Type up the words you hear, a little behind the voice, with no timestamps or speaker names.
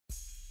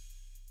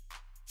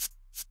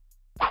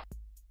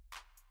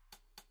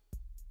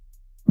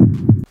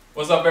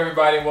What's up,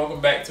 everybody? Welcome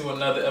back to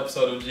another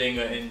episode of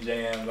Jenga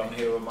Jamz. I'm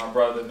here with my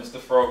brother, Mr.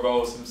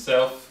 Frogos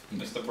himself,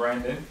 Mr.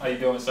 Brandon. How you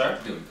doing, sir?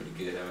 Doing pretty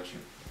good. How about you?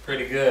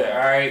 Pretty good. All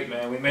right,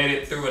 man. We made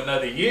it through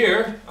another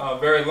year.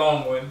 Very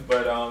long one,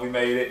 but we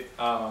made it.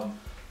 A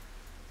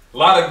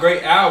lot of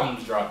great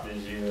albums dropped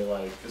this year.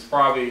 Like, it's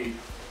probably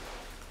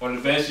one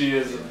of the best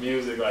years of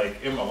music,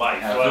 like, in my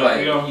life. I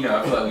feel like,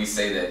 I feel like we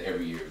say that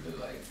every year, but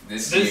like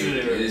this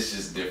year it's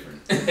just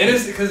different. It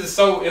is because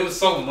it was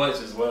so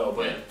much as well,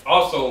 but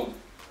also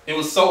it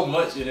was so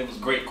much and it was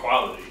great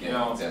quality. You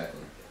know,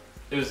 exactly.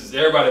 It was just,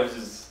 everybody was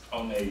just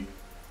on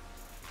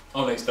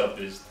their stuff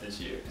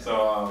this year. Yeah.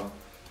 So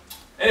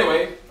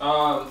anyway,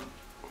 I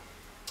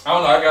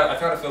don't know. I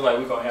kind of feel like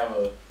we're gonna have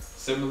a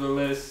similar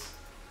list.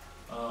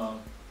 I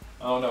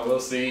don't know. We'll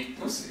see.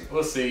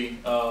 We'll see.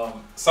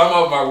 Some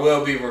of them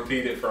will be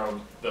repeated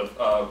from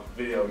the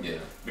video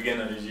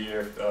beginning of this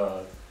year.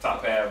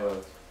 Top half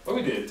of what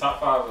we did. Top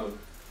 5 of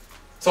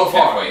so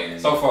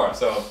far.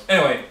 So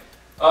anyway.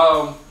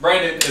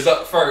 Brandon is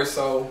up first,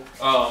 so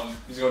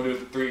he's gonna do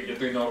your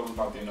three notables,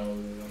 my 3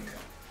 notables.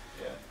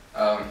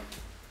 Yeah.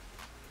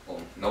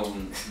 Well, notable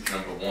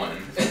number 1. Am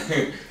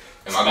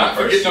I going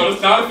first? No,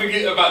 let's not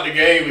forget about the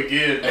game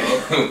again.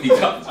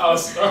 I'll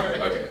start.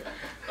 Okay.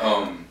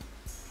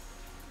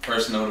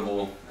 First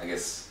notable, I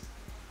guess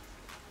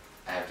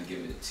I have to give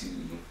it to.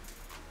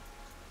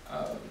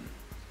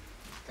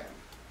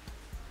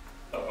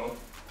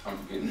 I'm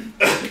forgetting.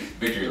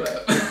 Victory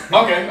Lap.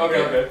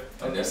 Okay.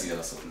 And that's the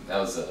also. That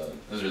was a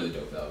really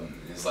dope album.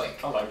 It's like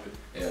I liked it.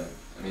 Yeah,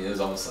 I mean it was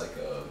almost like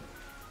a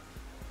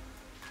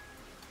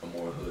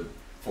more hood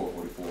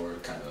 444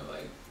 kind of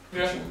like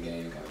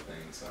game kind of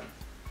thing. So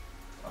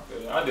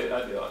I did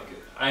like it.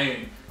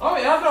 I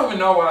don't even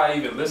know why I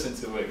even listened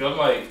to it. Cause I'm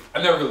like,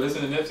 I never really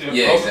listened to Nipsey.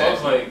 Yeah, exactly. I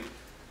was like,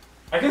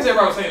 I guess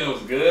everybody was saying it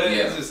was good.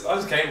 Yeah. I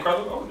just came across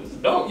like, oh, this is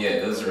dope. Yeah,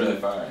 it was really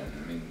fire.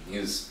 I mean, he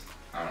was,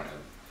 I don't know.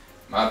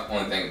 My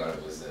only thing about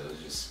it was that it was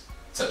just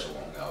such a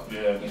long album.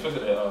 Yeah,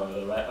 especially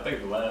that, I think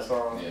the last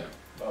song. Yeah.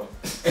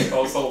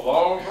 Oh, so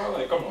long, bro.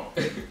 Like, come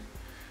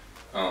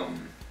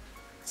on.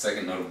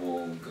 Second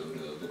notable, go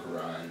to the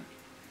Quran.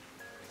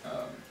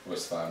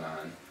 What's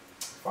 5'9"?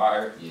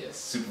 Fire. Yes,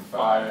 super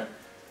fire.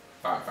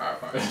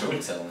 Fire.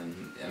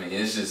 Storytelling. I mean,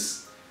 it's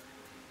just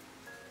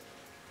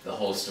the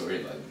whole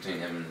story, like between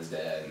him and his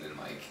dad, and then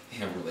like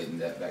him relating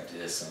that back to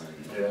his son.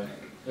 Yeah,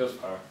 it was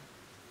fire.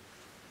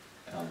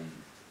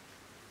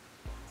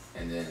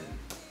 And then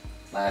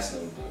last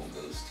notable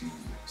goes to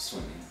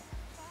swimming.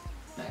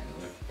 Mac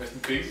Miller. Rest in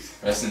peace.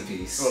 Rest in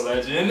peace. A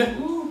legend.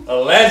 Ooh. A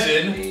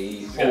legend.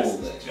 A whole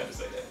legend. You gotta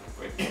say that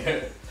real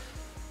quick.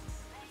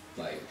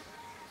 Like,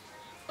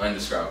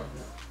 undescribable.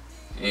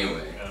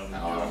 Anyway. I was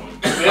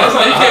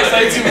like, you can't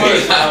say too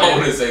much. I don't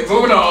want to say too much.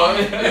 Moving on.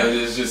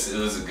 It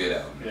was a good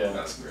album. Yeah.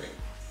 That's great.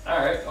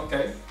 Alright,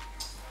 okay.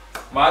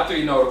 My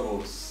 3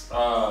 notables.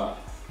 Oh,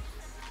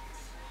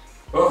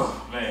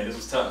 man, this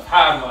was tough.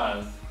 Hive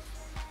Mind.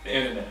 The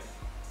internet.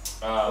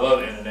 I love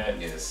the internet.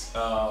 Yes.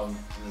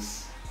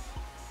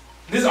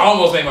 This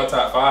almost made my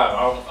top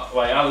 5.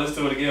 I listened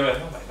to it again.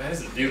 And I'm like, man,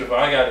 this is beautiful.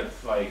 I got it,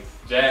 like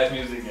jazz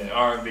music and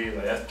R&B.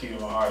 Like that's the key to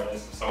my heart.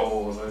 That's the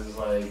soul. So it's just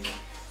like,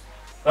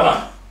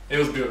 it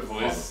was beautiful.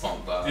 All the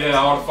funk vibes. Yeah,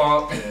 all the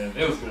funk, and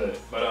it was good.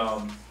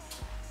 But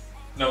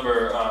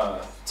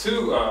number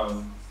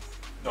 2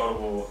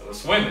 notable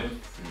swimming.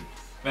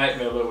 Mac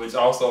Miller, which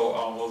also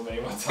almost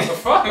made my top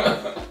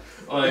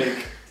 5.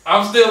 Like.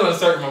 I'm still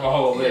uncertain on my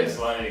whole list,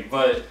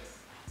 but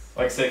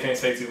like I said, can't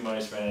say too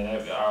much, man.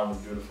 That album was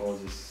beautiful,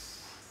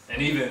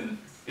 and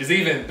it's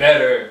even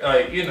better.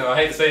 Like I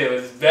hate to say it, but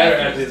it's better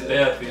after his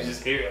death. You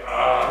just hear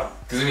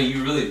because I mean,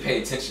 you really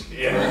pay attention.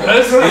 Yeah,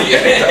 that's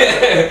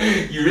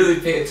right. You really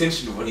pay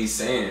attention to what he's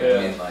saying. Yeah.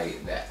 I mean,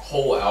 like that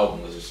whole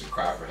album was just a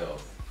cry for help.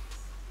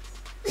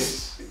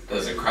 It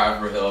was a cry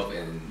for help,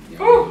 and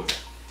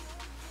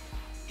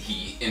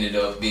he ended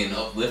up being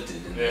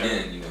uplifted in the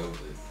end.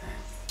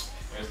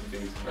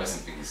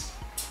 Rest in peace.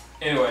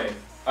 Anyway,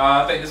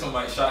 I think this one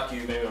might shock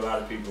you, maybe a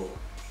lot of people.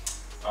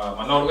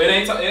 My notable, it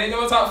ain't in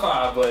my top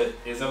 5, but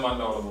it's in my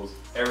notables.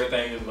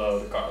 Everything Is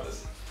Love, the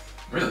Carters.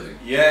 Really?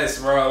 Yes,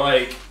 bro.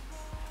 Like,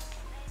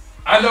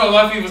 I know a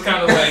lot of people's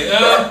kind of like,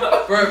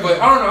 bro,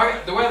 but I don't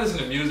know. The way I listen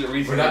to music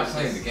recently, we're not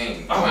playing the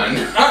game. I'm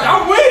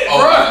with it,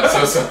 bro. I'm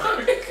so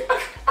sorry.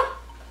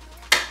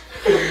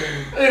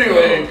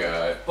 Anyway, oh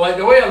god. Like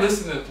the way I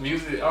listen to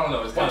music, I don't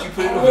know. It's kind of you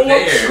put it over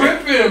there.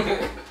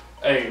 Tripping.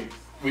 Hey,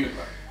 we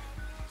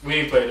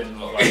ain't played it in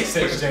like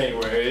since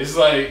January. It's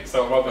like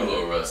so my a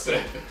little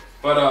rusty.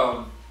 But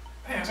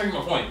man, I'm taking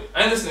my point.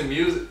 I listen to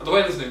music. The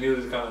way I listen to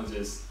music is kind of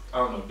just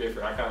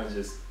different. I kind of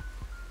just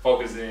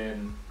focus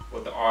in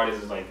what the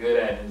artist is like good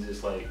at, and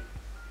just like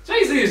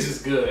Jay-Z is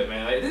just good,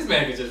 man. Like this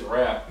man can just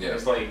rap. Yeah.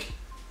 It's like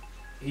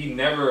he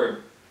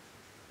never.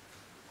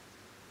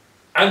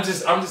 I'm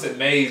just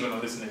amazed when I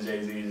listen to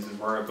Jay-Z. Just his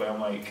wordplay. I'm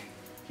like,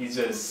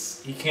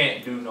 he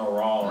can't do no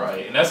wrong.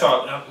 Right. And that's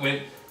how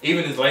when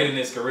even as late in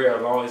his career,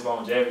 his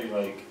longevity,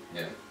 like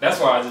Yeah. That's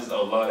why I just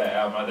love that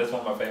album. That's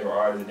one of my favorite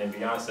artists. And then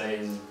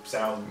Beyonce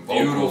sounds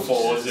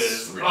beautiful. It's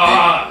just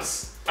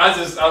ridiculous.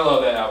 I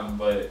love that album.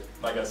 But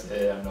like I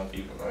said, I know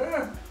people.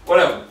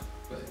 Whatever.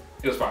 But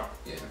it was fine.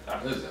 Yeah.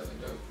 It was definitely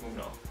dope.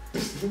 Moving on.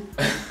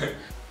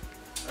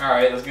 All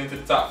right, let's get into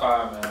the top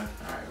 5, man.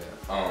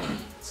 All right, man.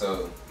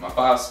 So my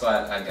 5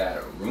 spot, I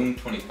got Room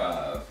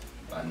 25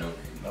 by No Name.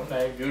 No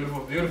Name,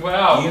 beautiful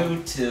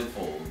album.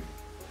 Beautiful.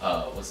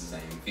 What's his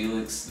name?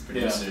 Felix, the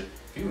producer. Yeah.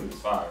 Felix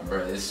is fire,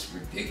 bro. It's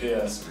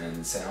ridiculous, man.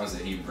 The sounds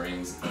that he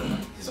brings,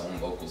 his own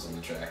vocals on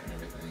the track and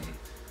everything.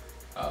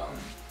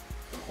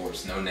 Of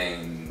course, No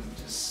Name,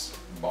 just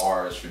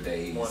bars for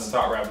days. One of the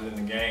top rappers in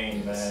the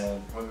game,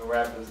 man. One of the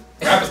rappers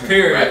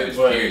period. Rappers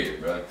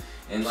period, bro.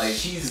 And like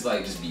she's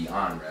like just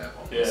beyond rap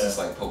almost. Yeah. It's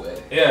like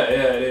poetic. Yeah,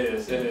 it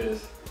is. It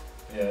is.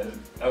 Yeah,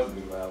 that was a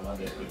good album.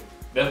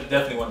 That's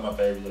definitely one of my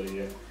favorites of the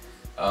year.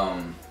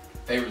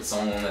 Favorite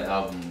song on the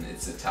album,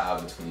 it's a tie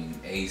between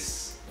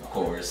Ace, of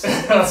course,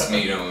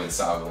 Smino and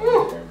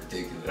Sabo. They're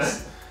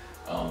ridiculous.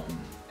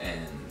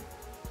 And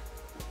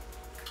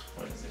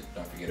what is it?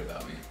 Don't Forget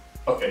About Me.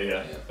 Okay,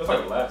 yeah. That's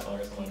like the last song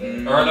or something like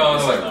that. Or no,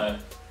 it's like not.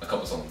 A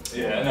couple songs.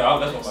 Yeah, no,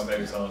 that's one of my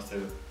favorite songs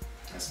too.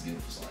 That's a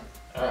beautiful song.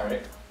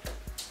 Alright.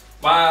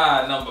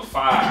 My number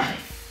 5.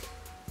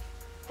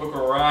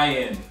 Booker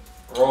Ryan,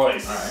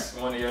 Royce.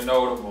 Right. One of your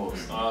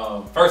notables.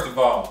 First of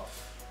all,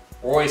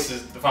 Royce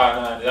is the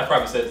 5'9". I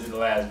probably said this in the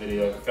last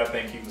video. I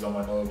think he was on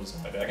my notables or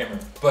something like that. I can't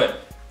remember.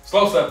 But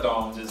slow slept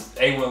on, just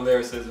A1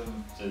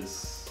 lyricism,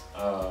 just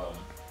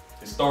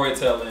his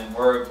storytelling,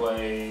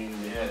 wordplay,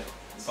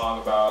 the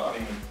song about,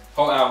 the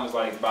whole album is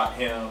like about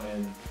him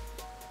and,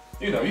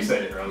 you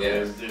said it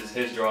earlier, it's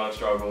his drug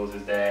struggles,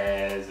 his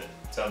dad's, and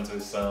telling to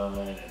his son,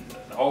 and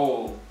the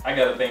whole, I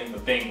got a thing for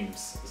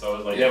themes. So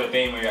it's like, you have a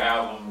theme on your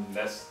album,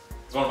 it's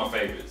one of my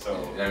favorites.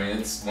 So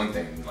it's one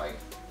thing, like,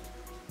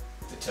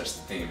 to touch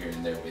the theme here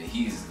and there, but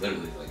he's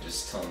literally like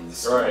just telling the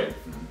story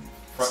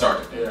from start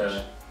to finish.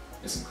 Yeah.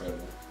 It's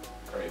incredible.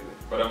 Crazy.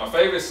 But my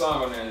favorite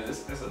song on there,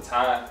 this a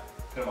tie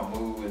to my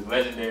mood, is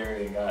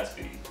Legendary and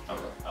Godspeed.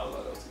 Okay. I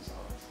love those 2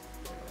 songs.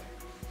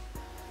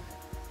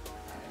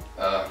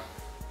 Alright.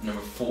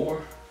 Number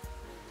 4,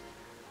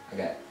 I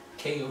got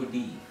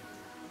K.O.D.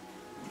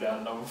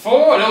 Down number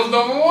 4, that was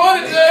number 1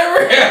 in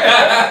January.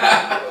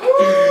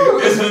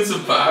 It's been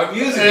some fire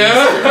music.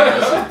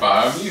 Yeah. Some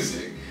fire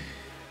music.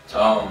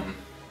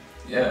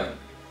 Yeah.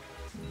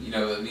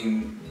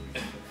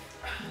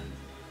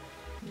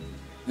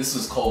 This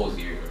was Cole's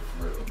year,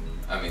 for real.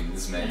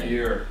 This man.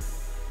 The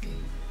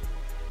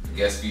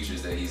guest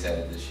features that he's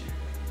had this year.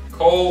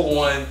 Cole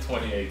won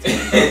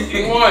 2018.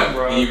 He won,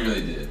 bro. He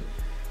really did.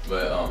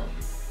 But,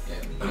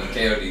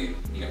 K.O.D.,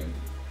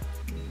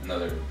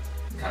 another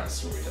kind of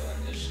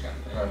storytelling-ish kind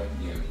of thing. Right.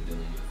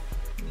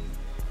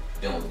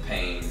 Dealing with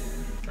pain,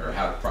 or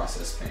how to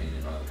process pain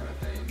and all that kind of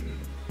thing, and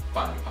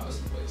finding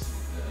positive ways to do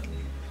that.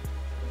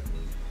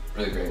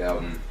 Really great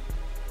album.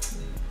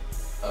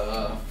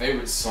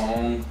 Favorite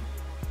song?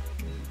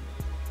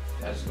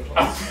 I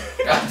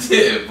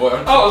did, boy.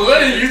 I was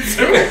letting you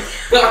do it.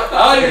 I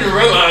didn't even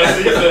realize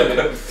you said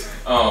it.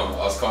 I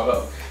was caught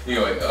up.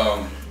 Anyway,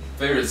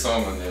 favorite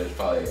song on there is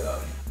probably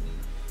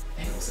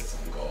what's that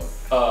song called?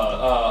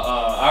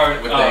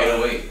 With the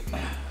 808.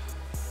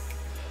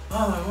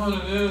 All I wanna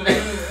do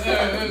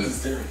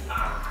is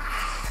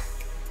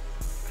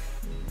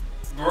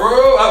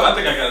bro, I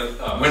think I got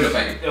it. Window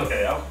Pane.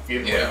 Okay, I'll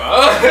give it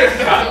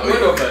my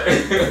Window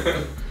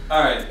Pane.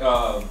 Alright,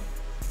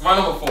 my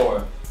number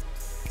 4.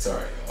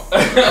 Sorry,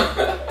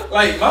 y'all.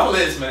 Like, my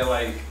list, man,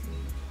 like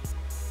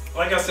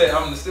I said,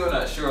 I'm still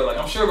not sure. Like,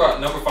 I'm sure about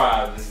number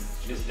 5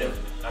 is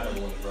different. I never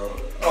won it, bro.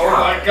 Oh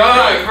my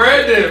God,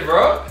 Brandon,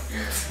 bro.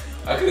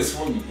 I could have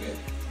sworn you went.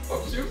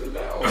 I'm choosing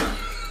that one.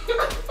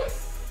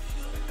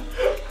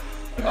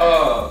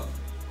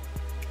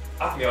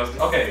 I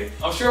forget. Okay,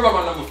 I'm sure about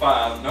my number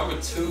 5.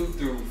 Number 2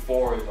 through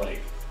 4 is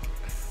like,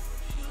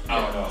 I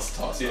don't know. It's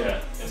toss.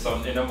 Yeah,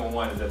 and number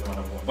 1 is definitely my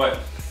number 1. But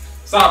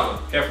Saba,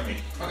 Care For Me.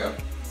 Okay.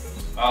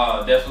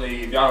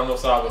 Definitely, if y'all don't know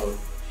Saba,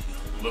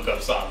 look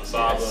up Saba.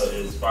 Saba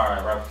is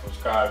fire, rapper from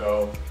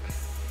Chicago.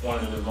 One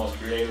of the most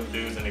creative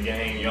dudes in the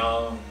game,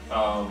 young.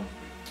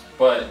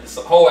 But this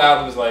whole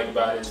album is like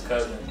about his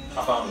cousin.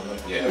 I found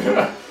it.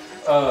 Yeah.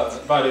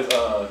 About his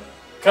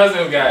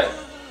cousin who got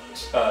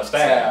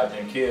stabbed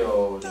and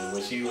killed, and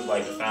when she was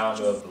like the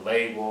founder of the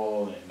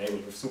label, and they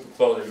were super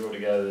close, they grew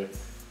together.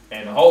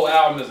 And the whole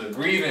album is a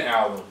grieving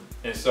album,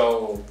 and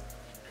so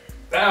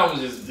that album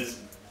is just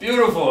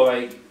beautiful.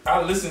 Like,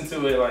 I listened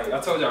to it, like I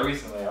told y'all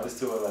recently, I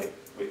listened to it like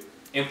with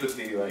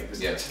empathy, like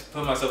just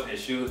put myself in his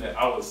shoes, and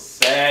I was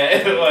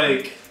sad.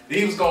 Like,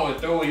 he was going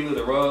through, he lived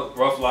a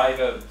rough life,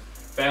 had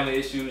family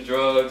issues,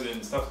 drugs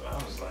and stuff. I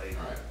was like,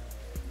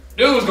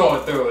 dude was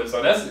going through it.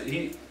 So that's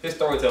his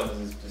storytelling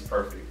is just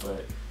perfect.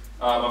 But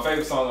my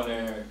favorite song on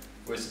there,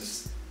 which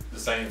is the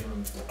same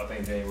from I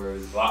think January,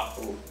 is Log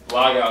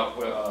Out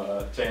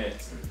with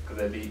Chance, because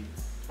that beat,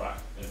 wow.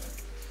 Yeah.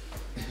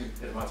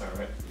 It's my turn,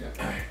 right?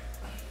 Yeah.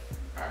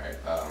 Alright,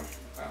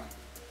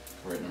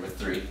 we're at number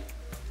 3.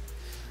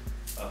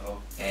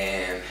 Uh-oh.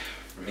 And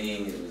for me,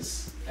 it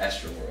was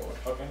Astroworld.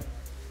 Okay.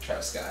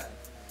 Travis Scott.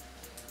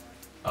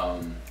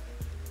 I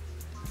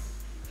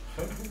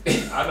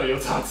know your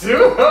top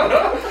two.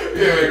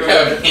 Yeah,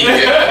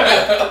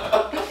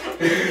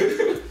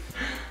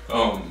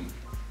 go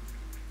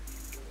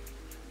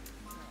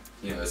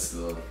you know, it's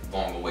the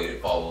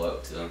long-awaited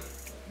follow-up to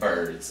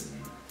Birds,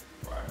 and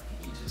Right.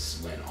 he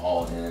just went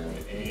all in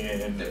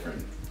And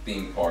different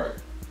theme park,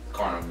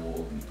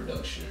 carnival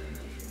production, and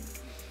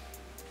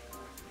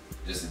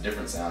just the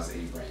different sounds that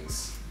he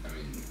brings. I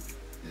mean,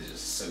 it's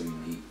just so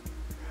unique.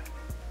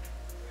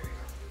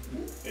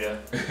 yeah,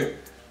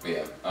 But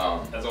yeah,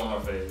 that's one of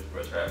my favorites,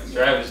 bro. Travis.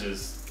 Travis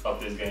just up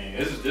this game.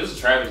 This is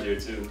Travis year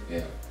too.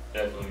 yeah.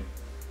 Definitely.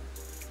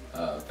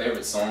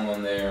 Favorite song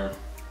on there.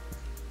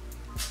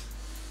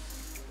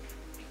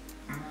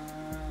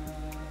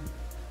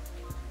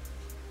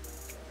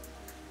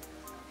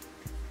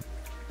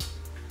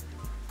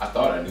 I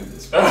thought I knew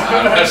this, but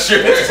I'm not sure.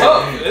 It's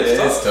tough.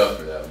 It's tough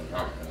for that one. I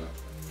don't know.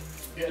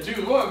 Yeah,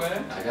 choose one,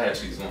 man. I gotta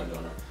choose one,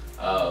 don't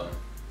I?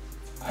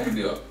 I can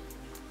do it.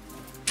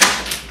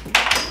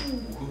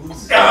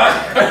 Who's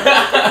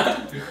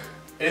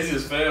It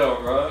just failed,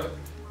 bro.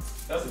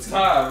 That's a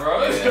tie,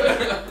 bro.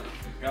 Yeah.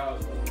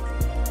 God,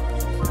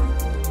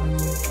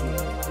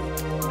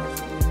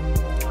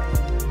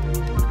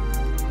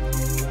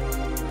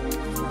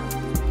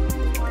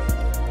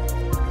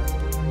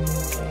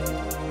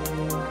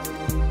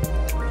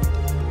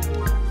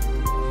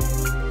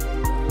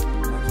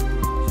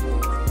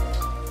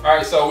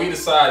 Alright, so we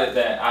decided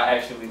that I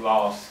actually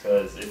lost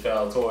because it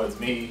fell towards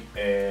me,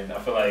 and I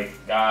feel like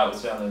God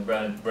was telling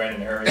Brandon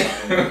to hurry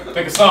up and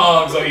pick a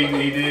song, so he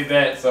did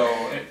that. So,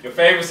 your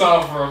favorite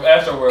song from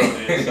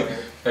Astroworld is?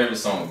 favorite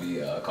song would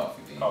be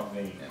Coffee Bean.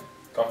 Coffee Bean. Yeah.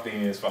 Coffee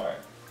Bean is fire.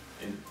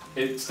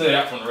 It stood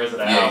out from the rest of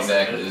the Yeah, album.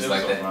 exactly. It's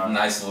like so that fire.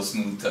 nice little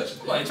smooth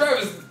touch. Like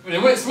Travis,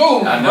 it went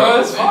smooth. I bro. know,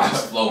 It's it's fine.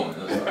 just flowing. It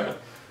was fire.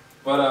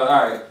 But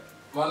alright,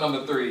 my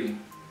number 3,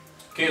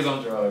 Kids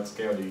on Drugs,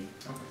 KOD,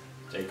 Okay.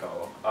 J.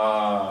 Cole.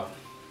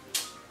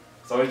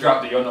 So we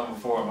dropped to your number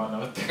 4 and my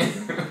number 3.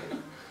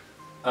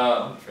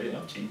 I'm afraid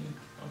I'm cheating.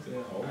 I'm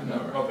saying, oh, I know,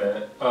 right? my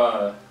bad.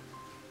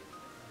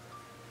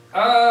 What do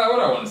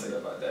I want to say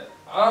about that?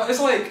 It's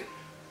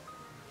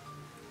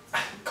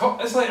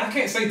like I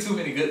can't say too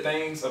many good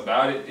things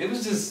about it. It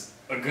was just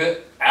a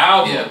good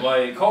album. Yeah.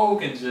 Like Cole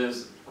can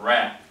just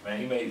rap, man.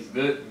 He makes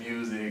good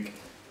music.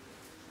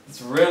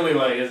 It's really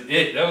like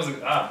that was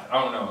I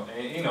don't know.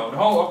 And, you know, the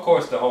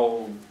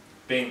whole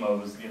theme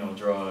of was, you know,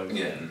 drugs.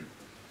 Yeah.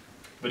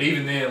 But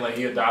even then, like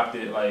he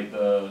adopted like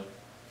the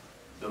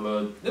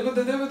little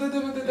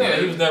Yeah.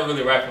 he was never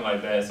really rapping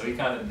like that, so he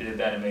kind of did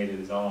that and made it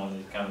his own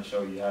and kind of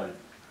show you how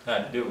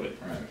to do it,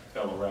 Right.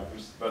 fellow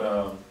rappers. But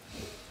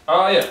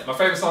yeah, my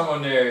favorite song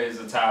on there is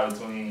a tie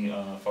between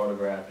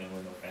Photograph and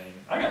With No Fame.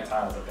 I got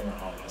ties, I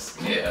think, on this.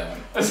 Yeah.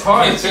 It's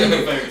hard to choose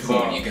a favorite Cool,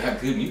 song. you got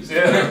good music.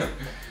 Yeah.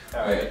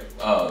 All Wait,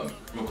 right.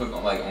 real quick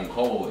on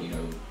Cole, you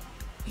know,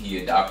 he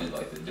adopted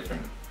like the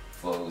different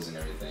flows and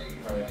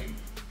everything from Right. like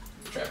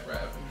trap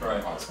rap and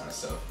Right. all this kind of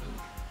stuff. But,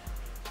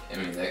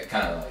 I mean, that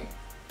kind of like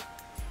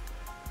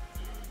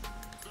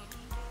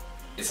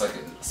it's like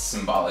a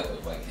symbolic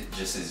of like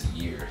just his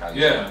year, how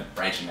he's Yeah. like,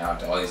 branching out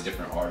to all these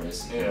different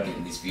artists and Yeah.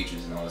 getting these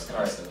features and all this kind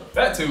Right. of stuff.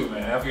 That too,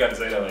 man. I forgot to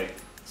say that. Like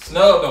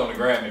snubbed on the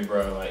Grammy,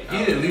 bro. Like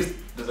he at least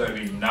deserved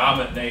to be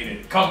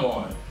nominated. Come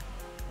on.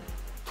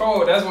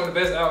 Cole, that's one of the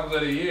best albums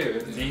of the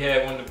year. He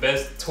had one of the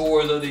best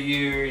tours of the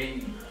year.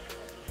 He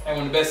had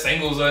one of the best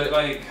singles of it.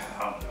 Like,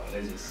 I don't know.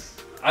 They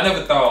just, I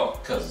never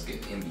thought Cuz it's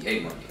getting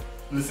NBA money.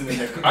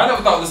 I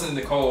never thought listening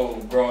to Cole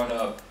growing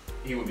up,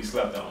 he would be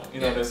slept on.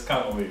 You know, Yeah. that's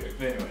kind of weird.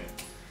 But anyway.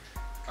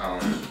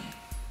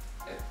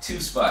 At 2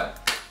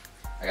 spot,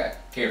 I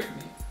got Care For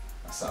Me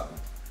by Saba.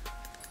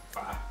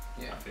 5.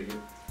 Yeah. I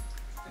figured.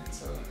 And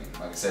so, I mean,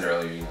 like I said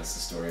earlier, you know, it's the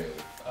story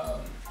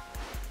of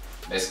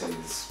basically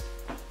this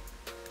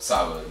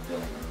Saba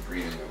dealing with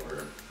grieving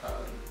over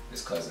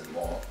his cousin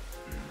Walt.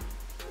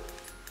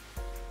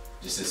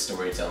 Just his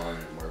storytelling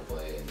and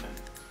wordplay and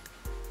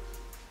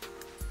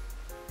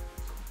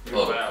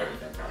Beautiful album.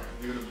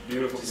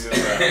 Beautiful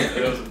album.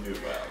 It was a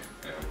beautiful album.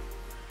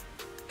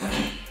 Yeah.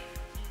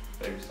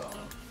 Favorite song.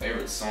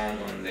 Favorite song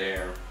on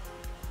there.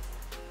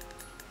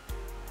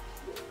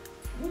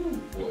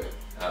 Ooh, boy.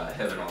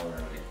 Heaven All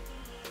Around Me.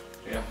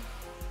 Yeah.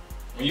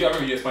 When I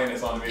remember you explained that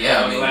song to me.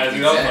 Yeah, I mean, last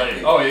week, I was exactly.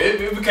 like, oh yeah,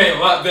 it became a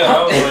lot better.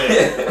 I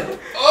was like,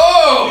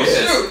 oh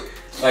Yes.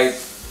 shoot. Like,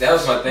 that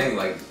was my thing,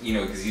 like, you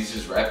know, because he's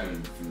just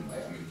rapping from,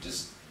 like, I mean,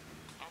 just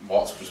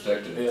Walt's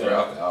perspective Yeah.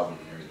 throughout the album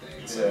and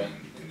everything. So, Yeah. I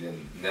mean, and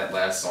then that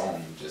last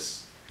song,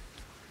 just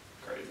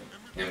Crazy.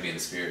 him being the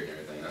spirit and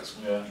everything, that's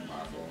Yeah.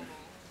 mind-blowing.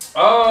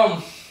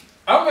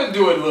 I'm gonna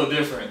do it a little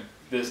different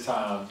this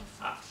time.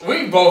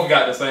 We both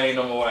got the same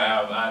number 1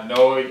 album. I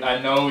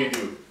know we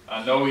do.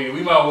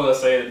 We might well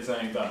say it at the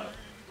same time.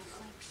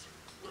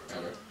 Okay.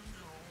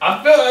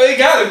 I feel it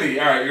gotta be.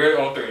 All right, you're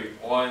on 3.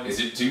 1. Is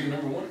it 2 your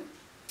number 1?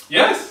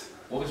 Yes.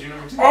 What was your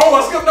number 2? Oh,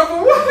 I skipped number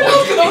 1. I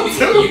skipped number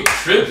 2. You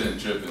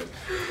tripping.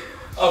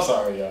 I'm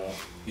sorry, y'all.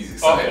 He's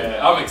excited. Okay,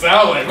 I'm excited.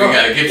 I'm like, bro, We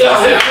gotta get this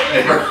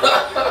out, bro.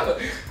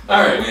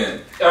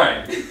 Alright,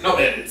 no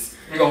edits.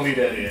 We're gonna leave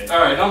that in.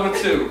 Alright,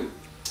 number 2,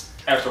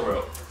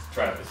 Astroworld,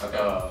 Travis. Okay.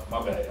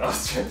 My bad. I was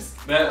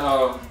stressed. That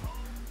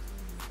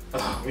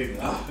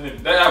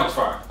that album's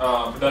fire.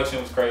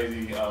 Production was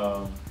crazy.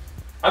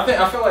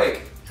 I feel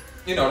like,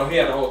 you know, he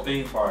had the whole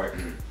theme part.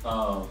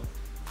 I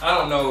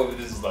don't know if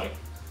this is like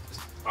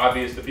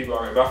obvious to people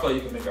already, but I feel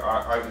like you can make an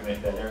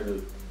argument that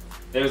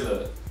there's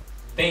a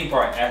theme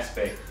part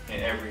aspect in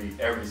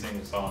every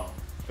single song.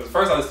 Because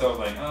first I just thought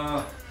like,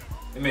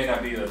 it may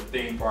not be a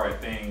theme part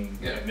thing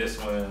in this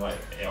one, like,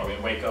 you know,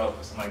 in Wake Up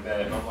or something like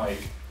that. But I'm like,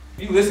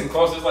 if you listen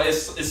close, it's like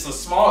it's a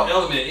small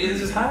element. It's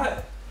just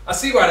hot. I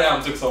see why the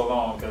album took so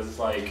long, because it's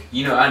like,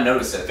 you know, I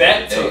noticed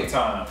that took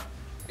time.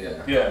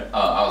 Yeah.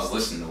 I was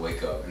listening to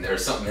Wake Up, and there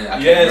was something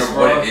I can't remember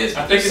what it is.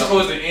 I think it's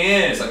towards the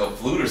end. It's like a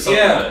flute or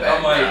something. Yeah, in the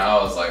I'm like, and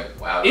I was like,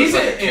 wow, it's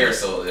like a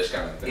carousel-ish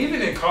kind of thing.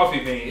 Even in Coffee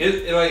Bean,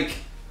 it like,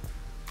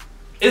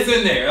 it's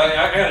in there. Like,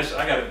 I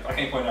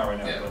can't point it out right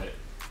now. Yeah. But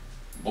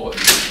boy,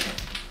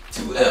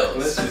 2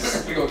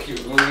 L's. We gonna keep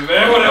it moving,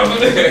 man. Whatever.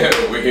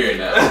 We're here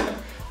now.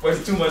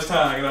 Wasting too much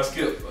time. I gotta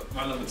skip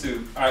my number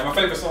 2. All right, my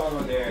favorite song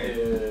on there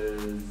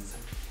is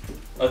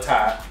a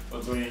tie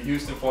between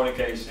Houston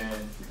Fornication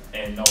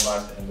and No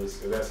Bystanders,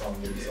 because that song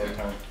gets me so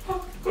turned.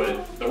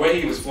 But the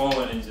way he was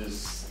flowing and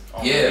just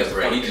right. He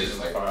just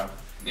like riding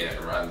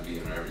the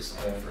beat on every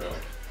song, for real.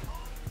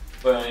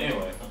 But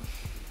anyway,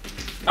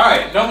 all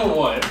right, number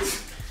 1.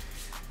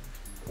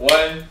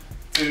 1,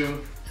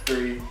 2,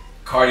 3.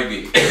 Cardi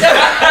B. Boy,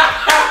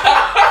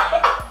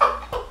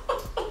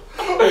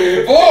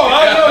 I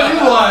know you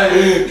like.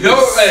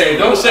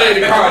 Don't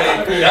shade the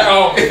Cardi. That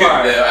album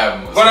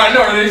fire. But I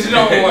know that it's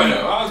number 1.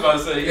 I was about to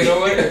say, you know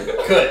what?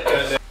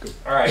 Cut.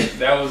 All right,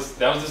 that was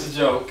just a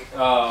joke.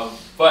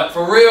 But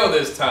for real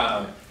this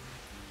time,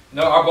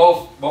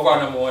 both our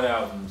number 1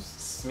 albums,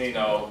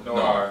 Smino,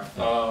 Noir.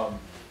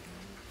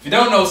 If you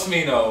don't know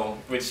Smino,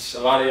 which a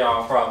lot of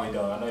y'all probably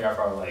don't, I know y'all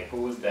probably like,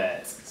 who is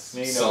that?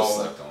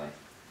 Smino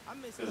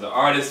is an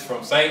artist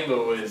from St.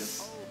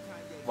 Louis,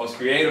 most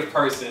creative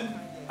person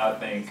I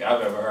think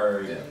I've ever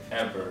heard,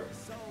 ever.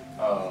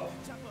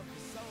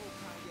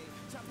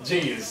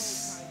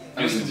 Genius.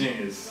 Just a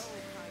genius.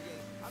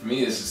 For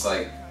me, it's just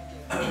like,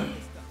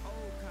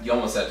 you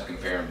almost have to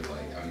compare him to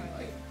like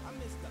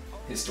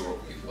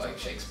historical people like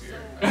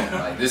Shakespeare.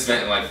 Like this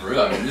man, like for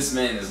real, this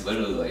man is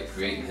literally like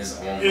creating his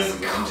own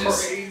language and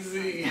just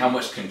how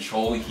much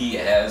control he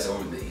has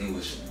over the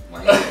English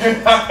language.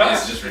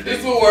 It's just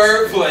ridiculous. It's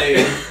a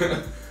wordplay.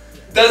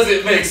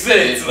 Doesn't make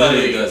sense. It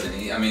literally doesn't.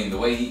 The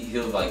way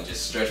he'll like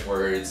just stretch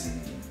words and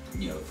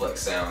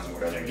flex sounds and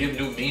whatever. And give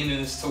new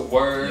meanings to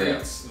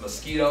words,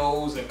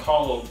 mosquitoes, and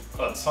call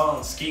a tongue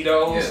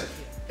mosquitoes.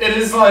 It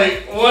is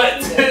like, what?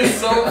 It's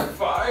so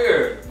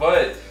fire.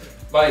 But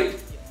like,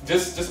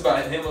 just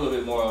about him a little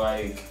bit more.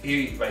 Like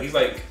he's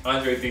like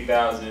Andre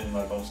 3000,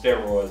 like on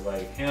steroids.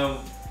 Like him,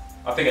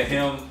 I think of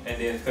him, and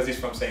then because he's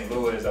from St.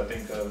 Louis, I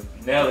think of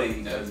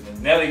Nelly. Because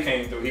when Nelly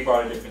came through, he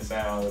brought a different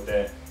sound with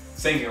that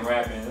singing,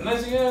 rapping,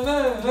 like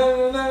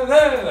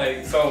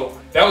so.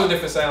 That was a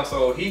different sound.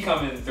 So he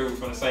coming through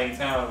from the same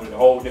town with a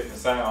whole different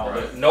sound.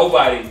 Right. But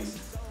nobody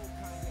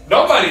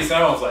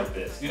sounds like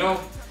this,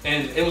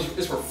 And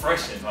it's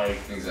refreshing. Like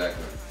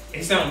exactly.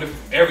 He sounded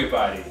different from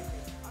everybody.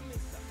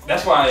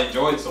 That's why I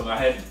enjoyed it so much. I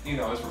had,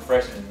 it's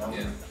refreshing.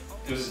 It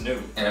was just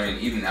new. And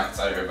even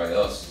outside of everybody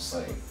else, just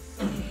like,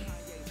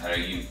 I know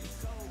you,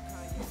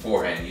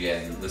 beforehand you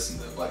hadn't listened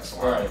to Black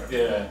Swan. Right,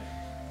 yeah.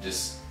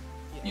 Just,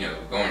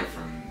 going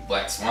from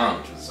Black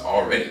Swan, which was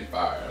already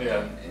fire.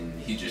 And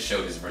he just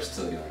showed his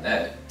versatility on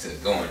that to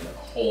going to a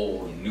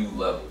whole new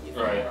level.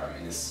 Right.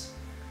 It's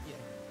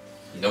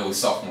no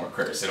sophomore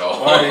curse at all.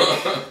 Like,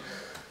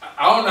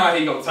 I don't know how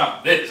he gonna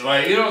top this.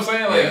 Like, you know what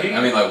I'm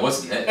saying? Like,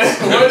 what's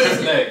next? What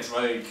is next?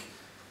 Like,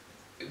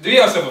 do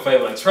yourself a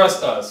favor. Like,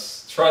 trust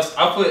us.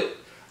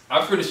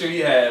 I'm pretty sure he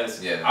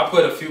has. Yeah. I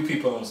put a few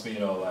people on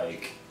Smino.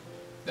 Like,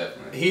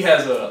 definitely. He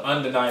has an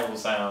undeniable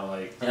sound.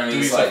 Like, do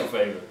yourself a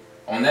favor.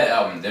 On that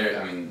album,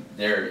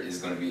 there is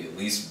gonna be at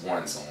least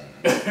one song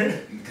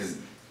because,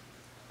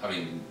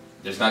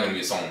 there's not gonna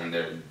be a song in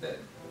there that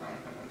I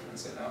don't know what I'm trying to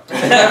say now.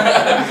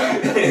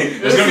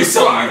 There's gonna be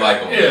something you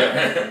like on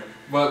there.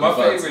 But my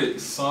favorite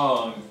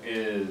song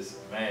is,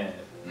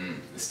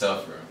 it's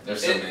tough, bro.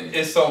 There's so many.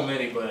 It's so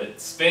many,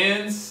 but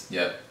Spins.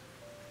 Yep.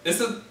 It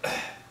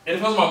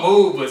depends on my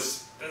mood, but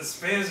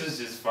Spins is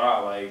just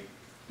fire. Like,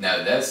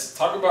 now that's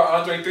talk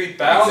about Andre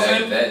 3000.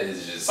 Exactly. That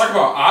is just talk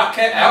about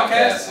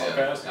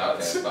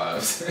Outkast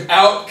vibes.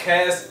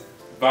 Outkast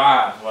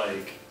vibe,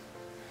 like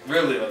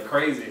really like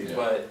crazy. Yeah.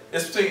 But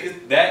it's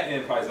between that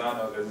and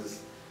Paisano because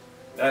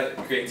that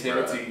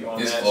creativity on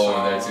his that flow song.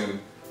 On there too.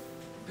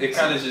 It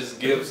kind of just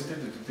gives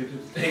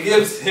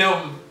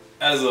him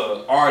as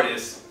an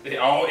artist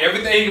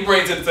everything he can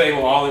bring to the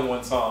table all in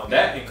one song.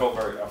 That and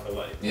Covert, I feel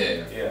like.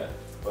 Yeah.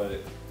 But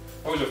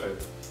what was your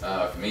favorite?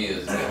 For me, it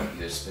was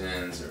either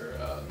Spins or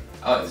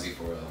I like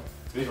Z4L.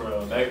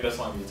 Z4L, that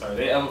song be turned.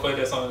 They ever played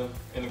that song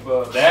in the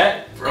club?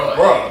 That,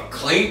 bro, classic.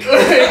 Clink.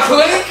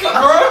 Clink,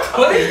 bro,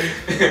 Clink.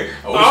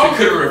 I wish we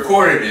could have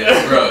recorded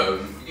it, bro.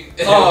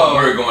 We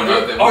were going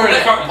out there.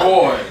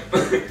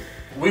 Boy.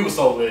 We were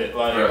so lit.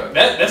 Like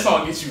that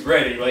song gets you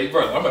ready. Like,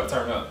 bro, I'm about to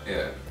turn up.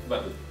 Yeah.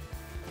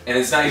 And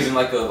it's not even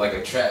like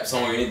a trap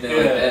song or anything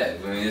like that.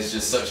 I mean, it's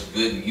just such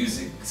good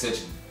music,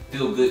 such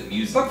feel good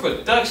music. Look,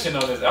 production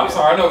on this. I'm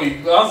sorry, I know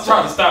I was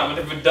trying to stop,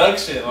 but the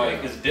production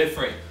like is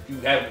different. You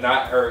have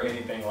not heard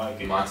anything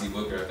like it. Monty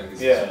Booker, I think.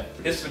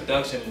 His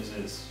production is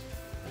just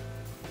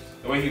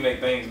the way he make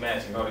things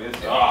match. You know, it's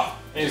anyway,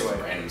 just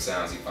random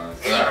sounds he finds.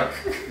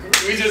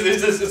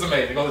 It's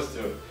amazing. Go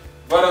listen to it.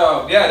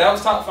 But yeah, that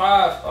was top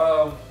 5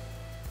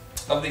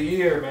 of the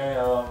year,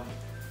 man.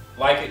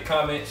 Like it,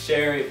 comment,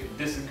 share it,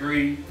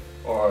 disagree,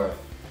 or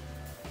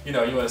you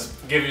know, you want to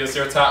give us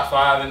your top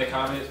 5 in the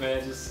comments,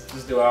 man.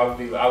 Just do it.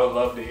 I would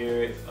love to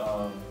hear it.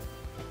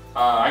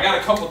 I got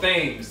a couple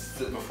things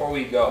before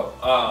we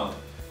go.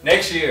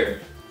 Next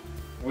year,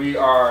 we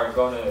are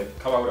going to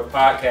come out with a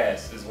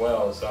podcast as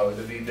well. So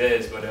it'll be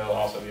this, but it'll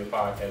also be a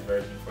podcast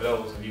version. For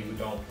those of you who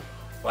don't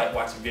like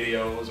watching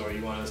videos or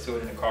you want to listen to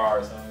it in the car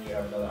or something, you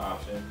have another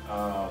option.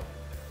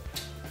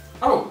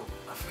 Oh,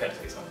 I forgot to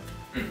say something.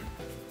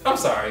 I'm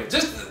sorry.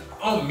 Just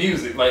on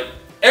music, like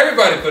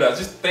everybody put out.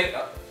 Just think,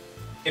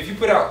 if you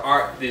put out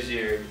art this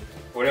year,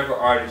 whatever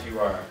artist you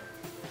are,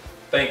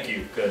 thank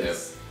you,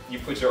 because you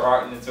put your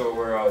art into a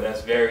world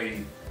that's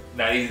very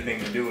not easy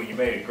thing to do, and you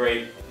made it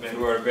great. Made the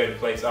world a great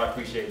place. I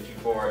appreciate you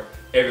for it.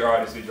 Every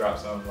artist who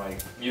drops something,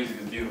 like music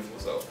is beautiful,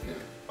 so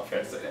I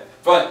forgot to say that.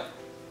 But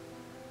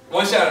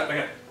one shout out, I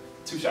got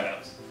 2 shout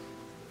outs.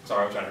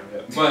 Sorry, I'm trying to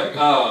forget. But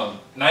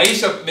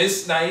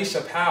Miss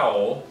Naisha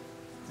Powell,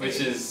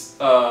 which is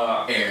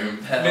Aaron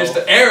Powell.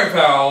 Mr. Aaron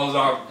Powell is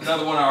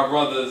another one of our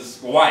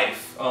brother's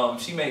wife.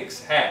 She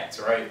makes hats,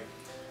 right?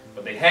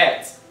 But they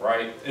hats,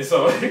 right? And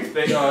so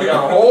they got a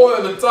hole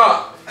in the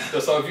top.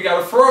 So if you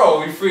got a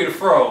fro, you're free to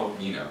fro.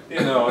 You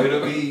know,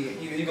 it'll be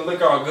you can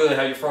look all good,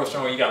 have your fro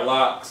showing. You got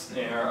locks,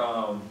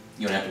 and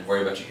you don't have to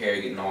worry about your hair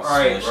getting all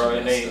right, bro.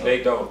 And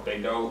they dope.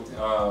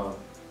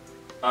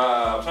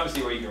 I'm trying to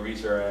see where you can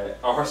reach her at.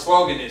 Her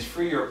slogan is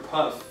 "Free your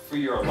puff,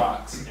 free your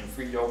locks, and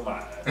free your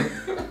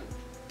mind."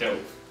 Dope.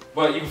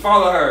 But you can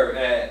follow her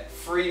at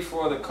Free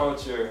for the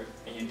Culture,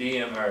 and you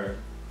DM her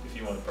if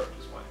you want to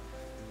purchase one.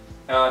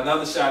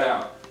 Another shout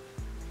out.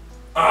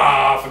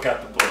 I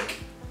forgot the book.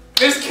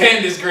 Miss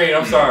Candace Green.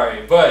 I'm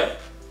sorry, but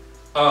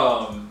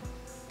I'm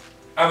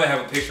gonna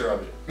have a picture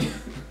of it.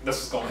 That's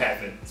what's gonna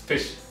happen. It's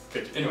picture.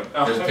 Anyway,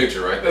 there's a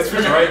picture right there. There's a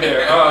picture right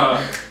there.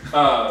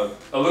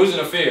 Illusion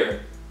of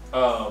Fear.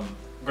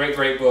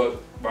 Great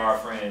book by our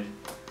friend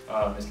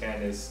Miss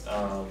Candace.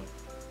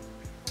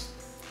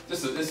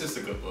 It's just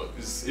a good book.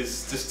 It's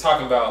just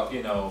talking about,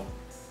 you know,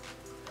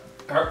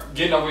 her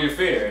getting over your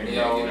fear, and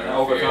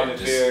overcoming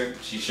fear.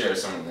 She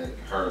shares some of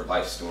her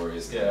life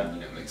stories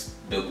and makes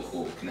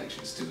biblical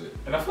connections to it.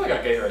 And I feel like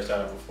I gave her a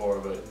shout out before,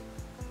 but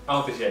I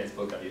don't think she had this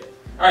book out yet.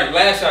 Alright,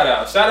 last shout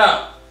out. Shout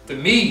out to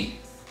me.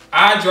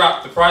 I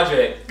dropped the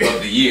project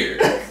of the year.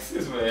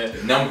 This man.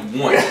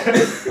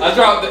 #1. I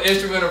dropped the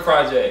instrumental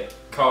project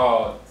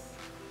called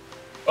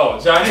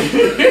Johnny.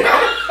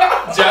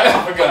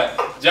 I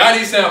forgot.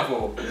 Johnny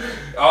Sample.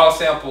 All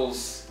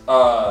samples.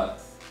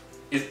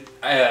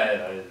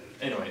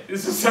 Anyway,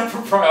 this is a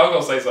sample project. I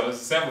was gonna say something.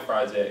 It's a sample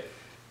project.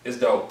 It's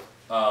dope.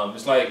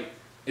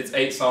 It's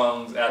 8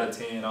 songs out of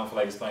 10. I don't feel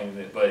like explaining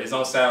it, but it's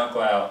on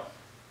SoundCloud.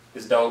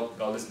 It's dope.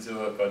 Go listen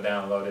to it. Go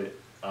download it.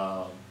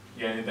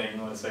 You got anything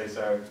you want to say,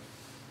 sir?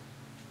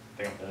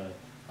 I think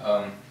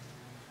I'm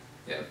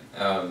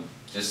done.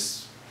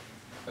 Just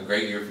a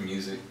great year for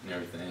music and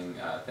everything.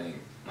 I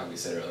think, like we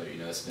said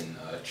earlier, it's been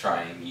a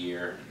trying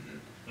year,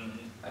 and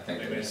I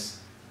think there's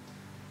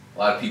a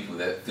lot of people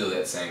that feel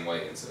that same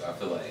way, and so I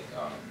feel like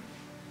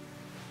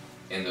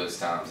in those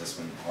times, that's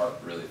when art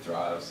really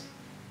thrives.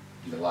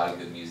 You get a lot of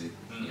good music,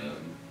 in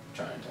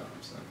trying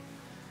times. So.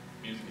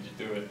 Music gets you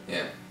through it.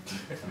 Yeah,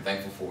 I'm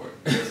thankful for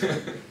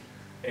it.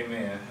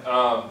 Amen.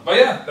 But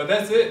yeah,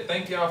 that's it.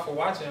 Thank y'all for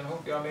watching. I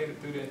hope y'all made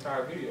it through the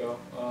entire video.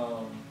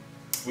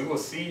 We will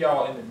see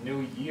y'all in the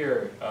new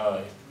year.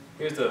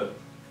 Here's the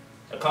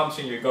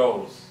accomplishing your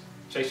goals.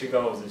 Chase your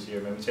goals this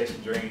year, man. We chase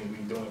your dreams.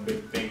 We doing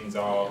big things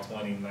all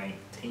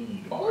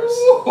 2019. Bars.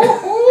 All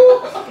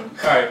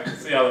right.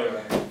 See y'all later,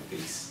 man.